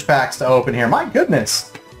Voltage packs to open here. My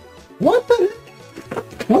goodness. What the?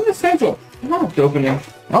 What is Central? Not opening.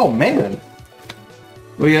 Oh, man.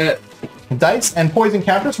 We got dice and poison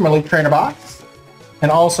counters from Elite Trainer Box. And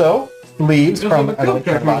also leaves from an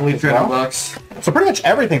Elite Trainer Box. So pretty much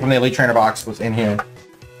everything from the Elite Trainer Box was in here.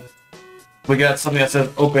 We got something that says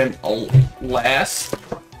open last.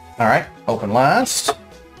 Alright, open last.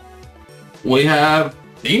 We have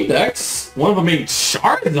theme decks. One of them being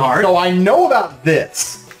Charizard. So I know about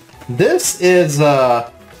this. This is,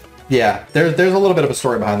 yeah, there's a little bit of a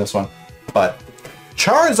story behind this one. But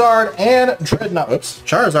Charizard and Dreadnought,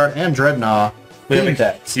 Charizard and Dreadnought theme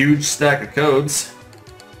decks. Huge stack of codes.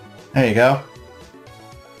 There you go.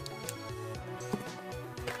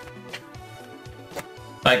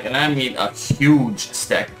 Like, and I mean a huge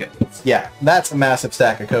stack of codes. Yeah, that's a massive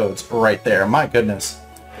stack of codes right there. My goodness.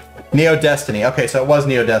 Neo Destiny. Okay, so it was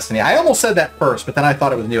Neo Destiny. I almost said that first, but then I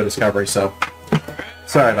thought it was Neo Discovery, so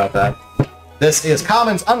sorry about that. This is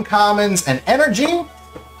commons, uncommons, and energy.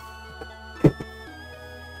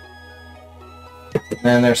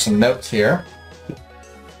 And there's some notes here.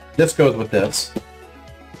 This goes with this.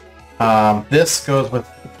 This goes with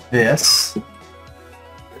this.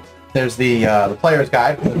 There's the player's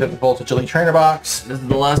guide from the Vivid Voltage Elite Trainer Box. This is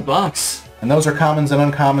the last box. And those are commons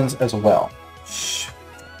and uncommons as well.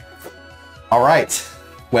 Alright.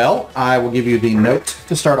 Well, I will give you the note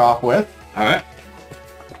to start off with. Alright.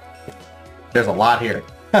 There's a lot here.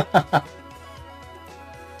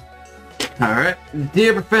 Alright.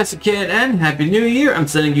 Dear Professor K&N, Happy New Year. I'm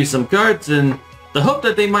sending you some cards in the hope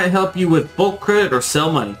that they might help you with bulk credit or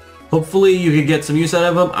sell money. Hopefully you can get some use out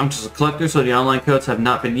of them. I'm just a collector, so the online codes have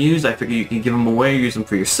not been used. I figure you can give them away or use them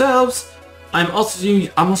for yourselves. I'm also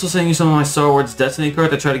sending you some of my Star Wars Destiny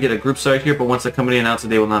cards. I try to get a group site here, but once the company announced that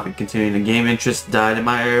they will not be continuing the game, interest died in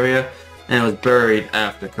my area, and it was buried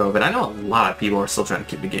after COVID. I know a lot of people are still trying to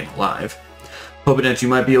keep the game alive. hoping that you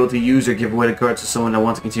might be able to use or give away the cards to someone that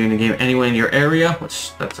wants to continue the game anyway in your area,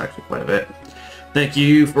 which that's actually quite a bit. Thank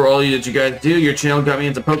you for all that you guys do. Your channel got me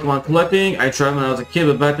into Pokemon collecting. I tried when I was a kid,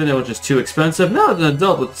 but back then it was just too expensive. Now as an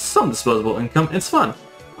adult with some disposable income, it's fun.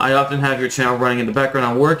 I often have your channel running in the background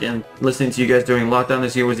on work, and listening to you guys during lockdown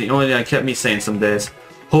this year was the only thing that kept me sane some days.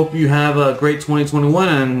 Hope you have a great 2021,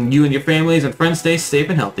 and you and your families and friends stay safe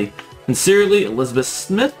and healthy. Sincerely, Elizabeth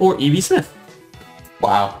Smith or Evie Smith.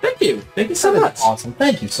 Wow. Thank you. Thank you so much. Awesome.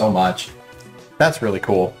 Thank you so much. That's really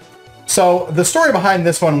cool. So the story behind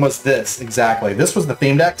this one was this, exactly. This was the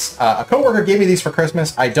theme decks. A coworker gave me these for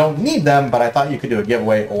Christmas. I don't need them, but I thought you could do a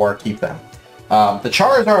giveaway or keep them. The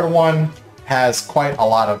Charizard one has quite a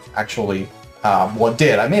lot of actually, well, it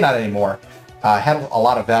did. I may not anymore. Had a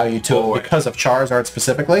lot of value to it because of Charizard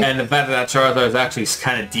specifically. And the fact that Charizard is actually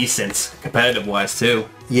kind of decent competitive-wise too.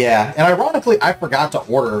 Yeah, and ironically, I forgot to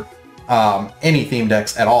order any theme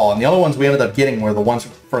decks at all, and the only ones we ended up getting were the ones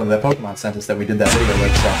for the Pokemon Census that we did that video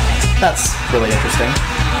with, so that's really interesting.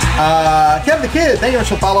 Kevin the Kid, thank you much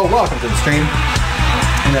for the follow. Welcome to the stream.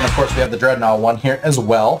 And then, of course, we have the Dreadnought one here as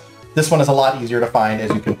well. This one is a lot easier to find,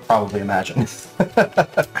 as you can probably imagine.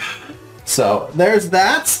 So, there's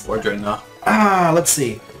that. Or Dreadnought. Let's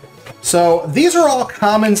see. So, these are all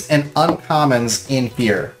commons and uncommons in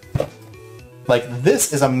here. Like,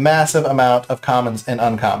 this is a massive amount of commons and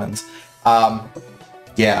uncommons.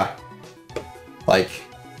 Yeah. Like,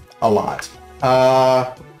 a lot.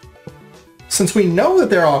 Since we know that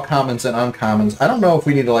they're all commons and uncommons, I don't know if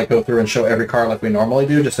we need to, like, go through and show every card like we normally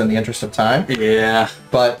do, just in the interest of time. Yeah.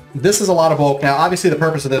 But this is a lot of bulk. Now, obviously, the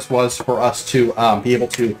purpose of this was for us to be able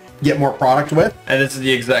to get more product with. And this is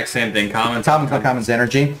the exact same thing. Commons, uncommons,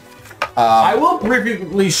 energy. I will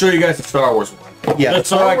briefly show you guys the Star Wars one. Yeah, the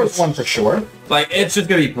Star Wars one for sure. Like, it's just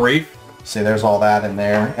going to be brief. See, there's all that in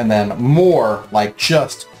there. And then more, like,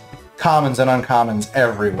 just commons and uncommons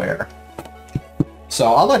everywhere.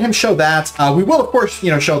 So I'll let him show that. We will, of course,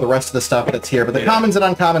 you know, show the rest of the stuff that's here. But the commons and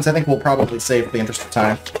uncommons, I think we'll probably save for the interest of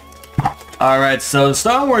time. Alright, so the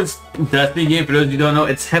Star Wars Destiny game, for those of you who don't know,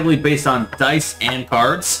 it's heavily based on dice and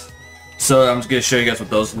cards. So I'm just going to show you guys what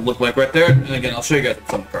those look like right there. And again, I'll show you guys what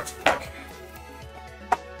some of the cards look like.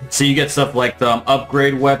 So you get stuff like the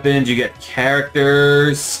upgrade weapons, you get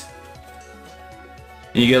characters.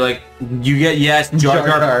 You get yes,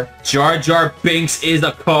 Jar Jar Binks is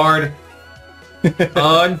a card.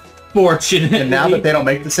 Unfortunately. And now that they don't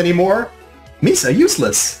make this anymore, Misa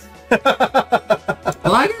useless. Like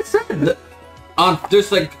I said,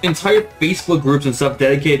 there's like entire Facebook groups and stuff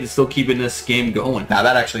dedicated to still keeping this game going. Now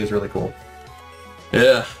that actually is really cool.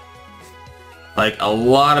 Yeah. Like, a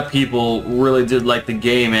lot of people really did like the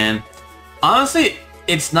game, and honestly,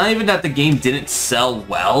 it's not even that the game didn't sell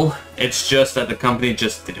well. It's just that the company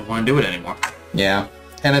just didn't want to do it anymore. Yeah.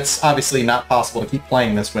 And it's obviously not possible to keep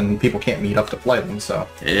playing this when people can't meet up to play them, so.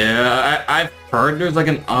 Yeah, I've heard there's like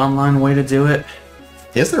an online way to do it.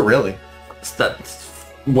 Is there really? That's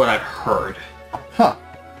what I've heard. Huh.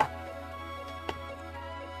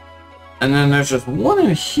 And then there's just one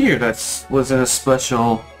in here that was in a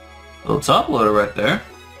special little top loader right there.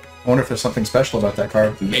 I wonder if there's something special about that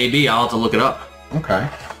card. Maybe, I'll have to look it up. Okay.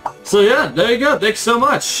 So yeah, there you go. Thanks so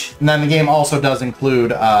much. And then the game also does include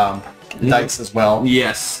dice as well.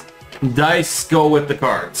 Yes. Dice go with the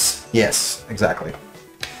cards. Yes, exactly.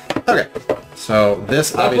 Okay. So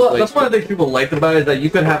this obviously... That's one of the things people liked about it, is that you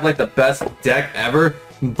could have like the best deck ever,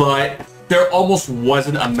 but there almost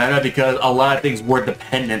wasn't a meta because a lot of things were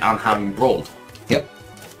dependent on how you rolled. Yep.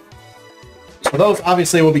 So those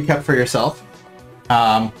obviously will be kept for yourself.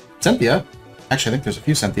 Cynthia. Actually, I think there's a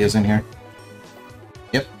few Cynthias in here.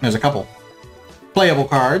 Yep, there's a couple. Playable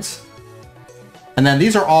cards. And then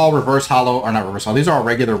these are all reverse holo, or not reverse holo, these are all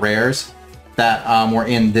regular rares that were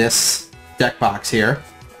in this deck box here.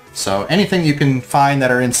 So anything you can find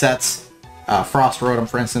that are in sets, Frost Rotom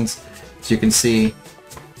for instance, so you can see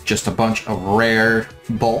just a bunch of rare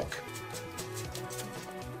bulk.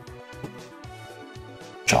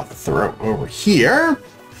 Which I'll throw over here.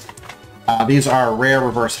 These are rare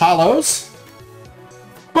reverse holos.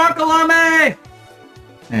 Buckle on me!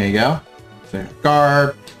 There you go. So,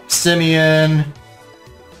 Garb, Simeon,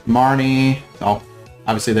 Marnie. Oh,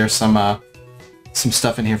 obviously there's some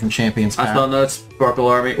stuff in here from Champions Pack. I still know it's Sparkle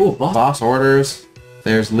Army. Ooh, Boss Orders.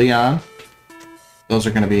 There's Leon. Those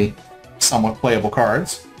are going to be somewhat playable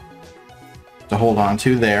cards to hold on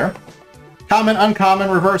to there. Common, uncommon,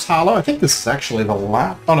 reverse holo. I think this is actually the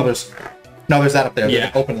last. Oh no, there's that up there.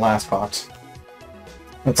 Yeah. The open last box.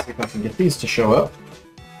 Let's see if I can get these to show up.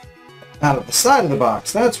 Out of the side of the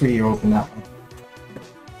box. That's where you open that one.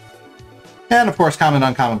 And of course, common,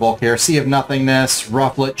 uncommon bulk here. Sea of Nothingness,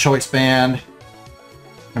 Rufflet, Choice Band,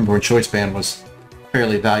 Remember when Choice Band was a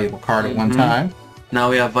fairly valuable card at one time. Now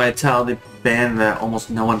we have Vitality Band that almost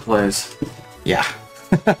no one plays. Yeah.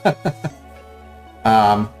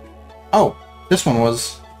 Oh, this one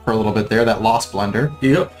was for a little bit there, that Lost Blender.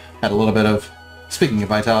 Yep. Had a little bit of, speaking of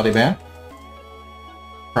Vitality Band,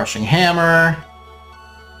 Crushing Hammer,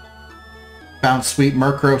 Bounce Sweep,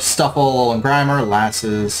 Murkrow, Stuffle, and Grimer,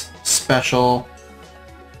 Lasses, Special.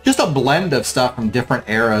 Just a blend of stuff from different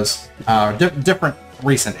eras, different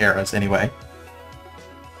recent eras anyway.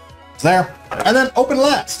 It's there. And then open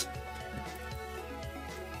last.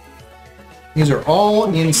 These are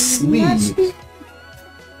all in sleeves.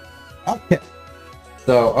 Okay.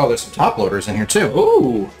 So, oh, there's some top loaders in here too.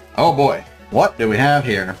 Ooh. Oh boy. What do we have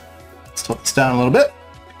here? Let's tilt this down a little bit.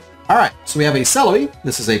 All right. So we have a Celebi.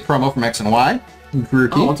 This is a promo from X and Y. Grookey.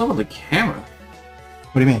 Oh, what's up with the camera?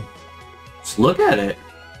 What do you mean? Just look at it.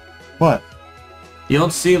 What? You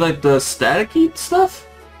don't see like the staticky stuff?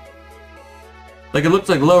 Like it looks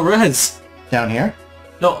like low res. Down here?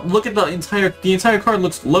 No, look at the entire card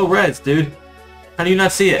looks low res, dude. How do you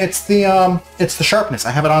not see it? It's the sharpness.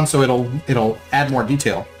 I have it on so it'll add more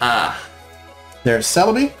detail. Ah. There's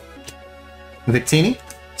Celebi, Victini,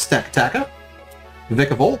 Stakataka,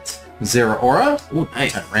 Vikavolt, Zeraora, Ooh,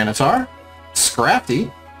 nice. Tyranitar,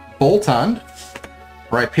 Scrafty, Boltund,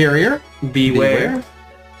 Rhyperior, Beware.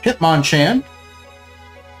 Hitmonchan,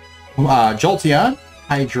 Jolteon,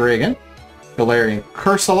 Hydreigon, Galarian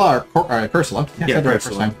Cursula, Cursula. Yeah, Yeah, I said it right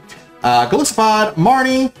first time. Golisopod,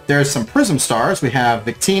 Marnie. There's some Prism Stars. We have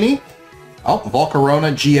Victini,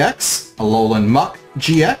 Volcarona GX, Alolan Muck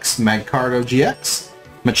GX, Magcargo GX,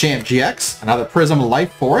 Machamp GX, another Prism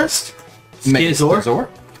Life Forest, Scizor,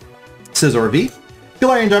 Scizor V,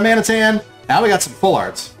 Galarian Darmanitan. Now we got some full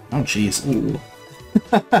arts. Oh, jeez.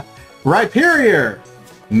 Rhyperior,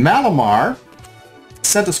 Malamar,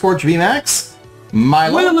 Centiskorch VMAX,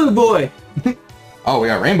 Milo. Little boy. Oh, we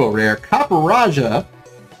got Rainbow Rare, Caparaja.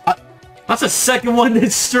 That's the second one to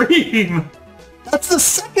stream. That's the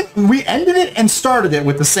second. We ended it and started it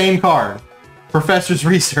with the same card. Professor's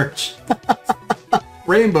Research.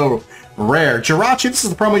 Rainbow Rare. Jirachi. This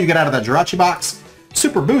is the promo you get out of that Jirachi box.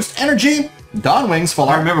 Super Boost Energy. Dawnwings Full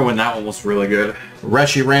I Art. remember when that one was really good.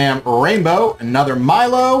 Reshiram Rainbow. Another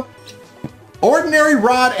Milo. Ordinary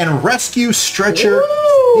Rod and Rescue Stretcher.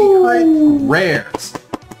 Secret Rares.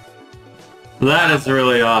 That is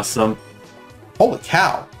really awesome. Holy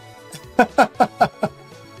cow.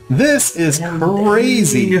 This is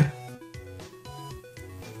crazy.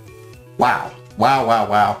 Wow. Wow, wow,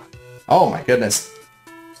 wow. Oh my goodness.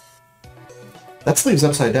 That sleeve's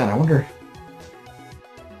upside down. I wonder...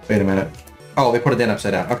 Wait a minute. Oh, they put it in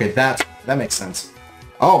upside down. Okay, that makes sense.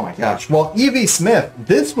 Oh my gosh. Well, Evie Smith,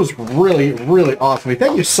 this was really, really awesome.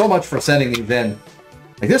 Thank you so much for sending these in.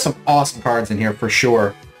 Like, there's some awesome cards in here for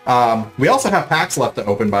sure. We also have packs left to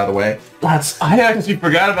open, by the way. I actually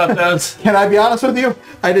forgot about those. Can I be honest with you?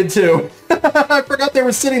 I did too. I forgot they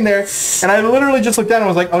were sitting there, and I literally just looked down and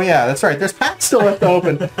was like, oh yeah, that's right. There's packs still left to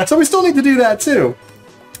open. So we still need to do that too.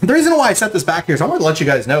 The reason why I set this back here is I wanted to let you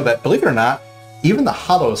guys know that, believe it or not, even the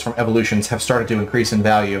hollows from Evolutions have started to increase in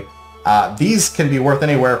value. These can be worth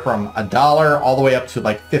anywhere from $1 all the way up to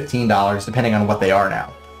like $15, depending on what they are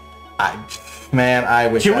now. Man, I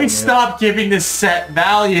wish Can I we knew. stop giving this set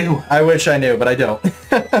value? I wish I knew, but I don't.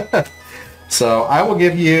 So I will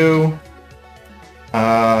give you...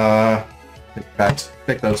 packs.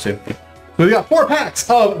 Pick those two. So we got 4 packs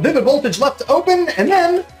of Vivid Voltage left to open, and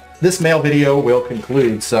then this mail video will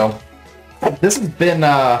conclude. So this has been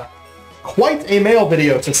quite a mail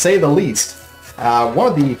video, to say the least.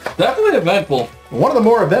 Definitely eventful. One of the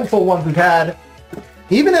more eventful ones we've had,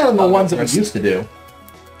 even out of the ones that we used to do.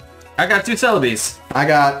 I got 2 Celebes. I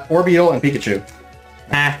got Orbeetle and Pikachu.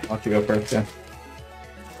 Ah. Why don't you go first, yeah.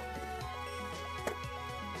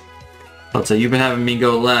 I'll tell you, you've been having me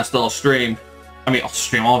go last all stream. I mean, all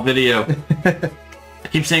stream, all video. I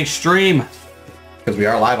keep saying stream. Because we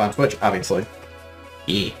are live on Twitch, obviously.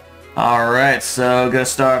 Yeah. Alright, so gonna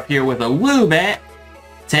start off here with a Woobat,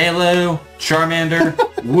 Taillow, Charmander,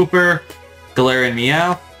 Wooper, Galarian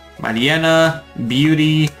Meow, Mightyena,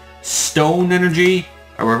 Beauty, Stone Energy,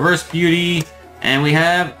 a Reverse Beauty, and we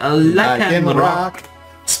have a Lycanroc.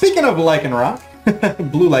 Speaking of Lycanroc,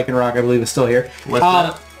 Blue Lycanroc, I believe, is still here. What's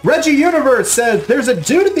that? Reggie Universe says, there's a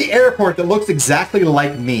dude at the airport that looks exactly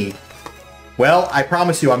like me. Well, I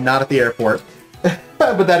promise you I'm not at the airport.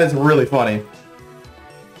 But that is really funny.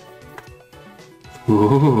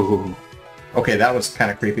 Ooh. Okay, that was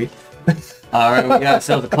kind of creepy. Alright, we got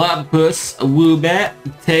ourselves a Clobbopus, a Woobat,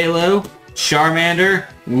 Taillow, Charmander,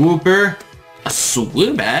 Wooper, a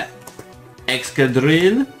Swoobat,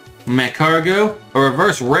 Excadrill, Macargo, a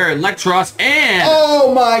reverse rare Electros, and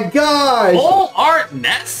Oh my gosh! full art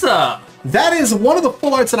Nessa. That is one of the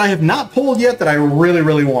full arts that I have not pulled yet that I really,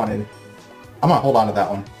 really wanted. I'm gonna hold on to that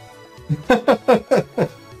one.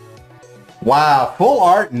 Wow, full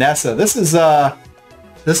art Nessa. This is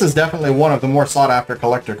definitely one of the more sought after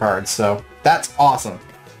collector cards, so that's awesome.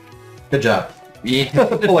 Good job.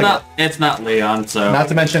 Yeah, it's not Leon, so. Not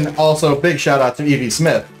to mention also big shout out to Evie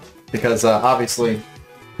Smith, because obviously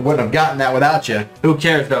wouldn't have gotten that without you. Who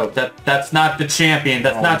cares though? That's not the champion.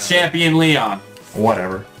 That's not champion Leon.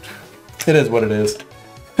 Whatever. It is what it is.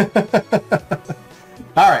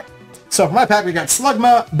 Alright. So for my pack we got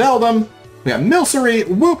Slugma, Beldum, we got Milcery,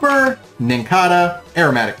 Wooper, Nincada,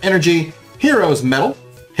 Aromatic Energy, Heroes Metal,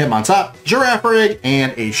 Hitmontop, Girafarig,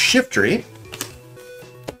 and a Shiftry.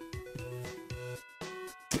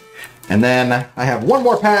 And then I have one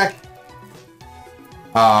more pack.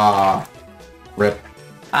 Rip.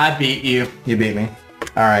 I beat you. You beat me.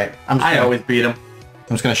 Alright. I always beat him. I'm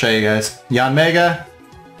just going to show you guys. Yanmega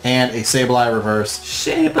and a Sableye Reverse.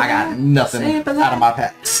 Sableye, I got nothing Sableye. out of my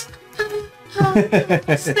packs.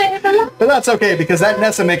 But that's okay, because that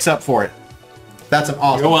Nessa makes up for it. That's an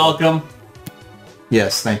awesome... You're welcome.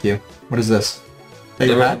 Yes, thank you. What is this?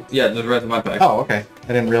 Your pack? Yeah, the rest of my pack. Oh, okay. I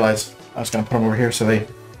didn't realize I was going to put them over here so they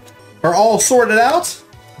are all sorted out.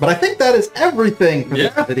 But I think that is everything for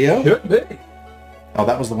this video. Should be. Oh,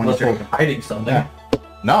 that was the one you Unless told you're hiding something. Yeah.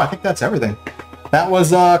 No, I think that's everything. That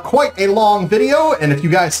was quite a long video, and if you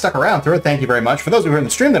guys stuck around through it, thank you very much. For those who are in the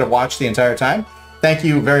stream that have watched the entire time, thank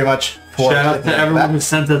you very much for... Shout out to everyone who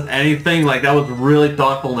sent us anything. Like, that was really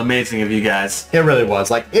thoughtful and amazing of you guys. It really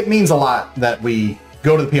was. Like, it means a lot that we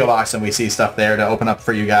go to the P.O. Box and we see stuff there to open up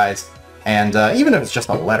for you guys. And even if it's just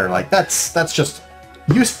a letter, like, that's just...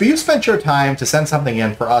 You spent your time to send something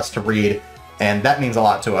in for us to read, and that means a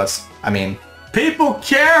lot to us. I mean... People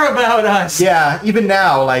care about us. Yeah, even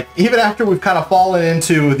now, like, even after we've kind of fallen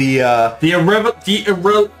into the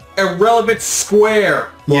irrelevant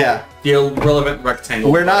square. Yeah. The irrelevant rectangle.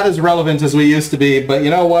 We're not as relevant as we used to be, but you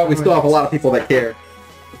know what? We still have a lot of people that care,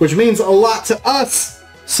 which means a lot to us.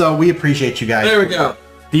 So we appreciate you guys. There we go.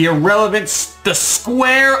 The the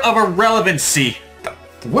square of irrelevancy.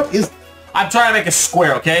 What is... I'm trying to make a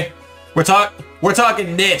square, okay? We're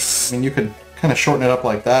talking this. I mean, you could kind of shorten it up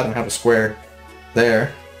like that and have a square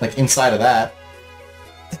there, like inside of that.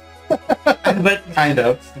 But kind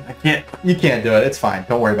of. I can't. You can't do it. It's fine.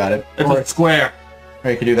 Don't worry about it. It's a square.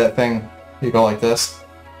 Or you could do that thing. You go like this.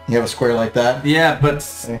 You have a square like that. Yeah, but...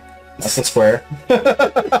 That's a square.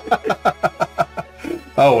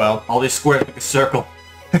 Oh, well. All these squares make a circle.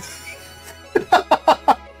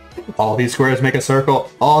 All these squares make a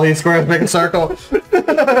circle. All these squares make a circle.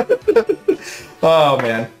 Oh,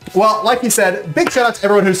 man. Well, like you said, big shout out to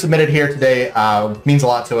everyone who submitted here today. Means a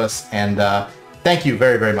lot to us. And thank you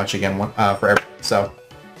very, very much again for everything. So,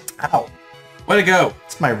 ow. Way to go.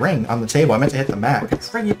 It's my ring on the table. I meant to hit the Mac.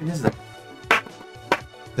 What ring even is that?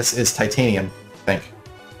 This is titanium, I think.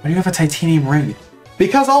 Why do you have a titanium ring?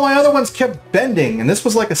 Because all my other ones kept bending, and this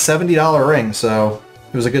was like a $70 ring, so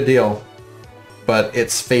it was a good deal. But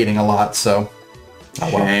it's fading a lot, so...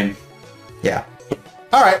 Oh, well. Shame. Yeah.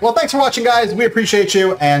 Alright, well thanks for watching, guys. We appreciate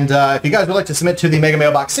you, and if you guys would like to submit to the Mega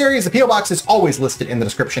Mailbox series, the P.O. Box is always listed in the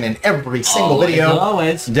description in every single video.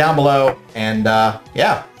 Always. Down below, and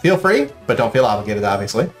yeah, feel free, but don't feel obligated,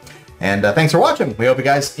 obviously. And thanks for watching. We hope you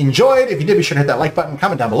guys enjoyed. If you did, be sure to hit that like button,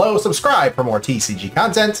 comment down below, subscribe for more TCG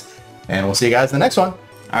content, and we'll see you guys in the next one.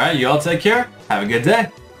 Alright, you all take care. Have a good day.